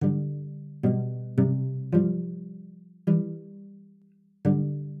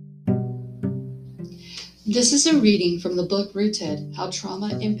This is a reading from the book Rooted: How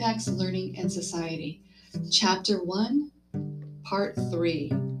Trauma Impacts Learning and Society, Chapter 1, Part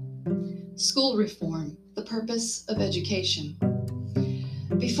 3. School Reform: The Purpose of Education.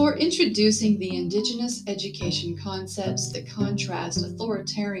 Before introducing the indigenous education concepts that contrast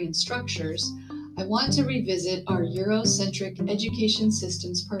authoritarian structures, I want to revisit our Eurocentric education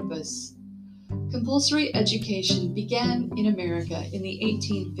system's purpose. Compulsory education began in America in the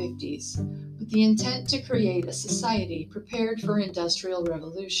 1850s with the intent to create a society prepared for industrial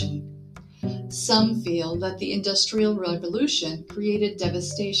revolution. Some feel that the Industrial Revolution created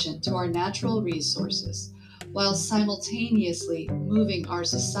devastation to our natural resources while simultaneously moving our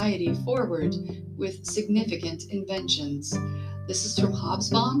society forward with significant inventions. This is from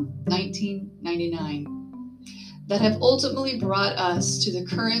Hobsbawm, 1999. That have ultimately brought us to the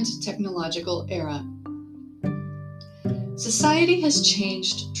current technological era. Society has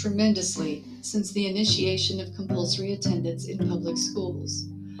changed tremendously since the initiation of compulsory attendance in public schools.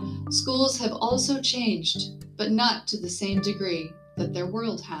 Schools have also changed, but not to the same degree that their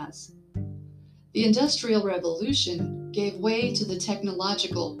world has. The Industrial Revolution gave way to the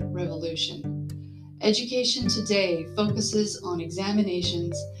Technological Revolution. Education today focuses on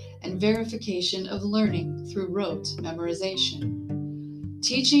examinations and verification of learning through rote memorization.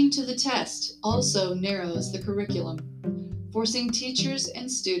 Teaching to the test also narrows the curriculum, forcing teachers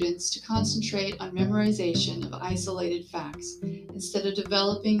and students to concentrate on memorization of isolated facts instead of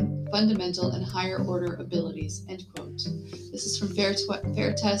developing fundamental and higher order abilities. End quote. This is from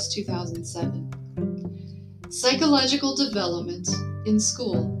Fairtest 2007. Psychological development in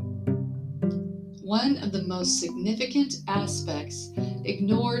school. One of the most significant aspects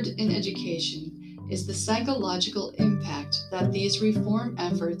ignored in education is the psychological impact that these reform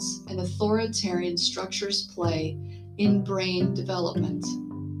efforts and authoritarian structures play in brain development.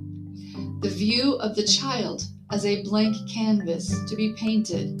 The view of the child as a blank canvas to be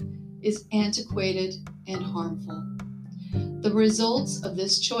painted is antiquated and harmful. The results of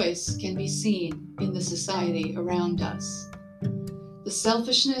this choice can be seen in the society around us. The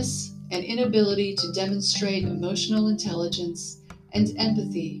selfishness and inability to demonstrate emotional intelligence and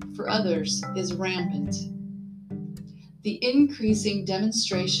empathy for others is rampant. The increasing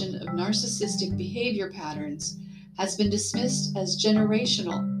demonstration of narcissistic behavior patterns has been dismissed as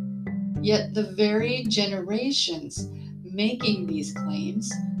generational, yet the very generations making these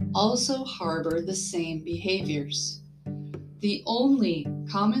claims also harbor the same behaviors. The only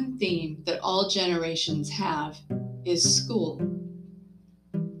common theme that all generations have is school.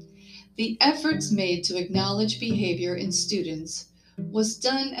 The efforts made to acknowledge behavior in students was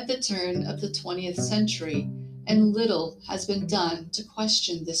done at the turn of the 20th century, and little has been done to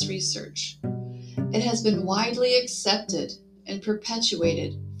question this research. It has been widely accepted and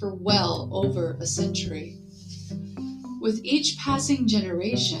perpetuated for well over a century. With each passing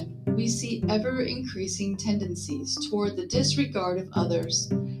generation, we see ever-increasing tendencies toward the disregard of others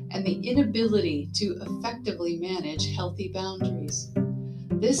and the inability to effectively manage healthy boundaries.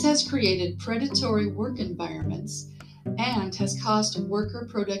 This has created predatory work environments and has cost worker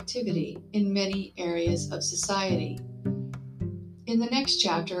productivity in many areas of society. In the next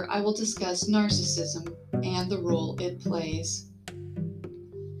chapter, I will discuss narcissism and the role it plays.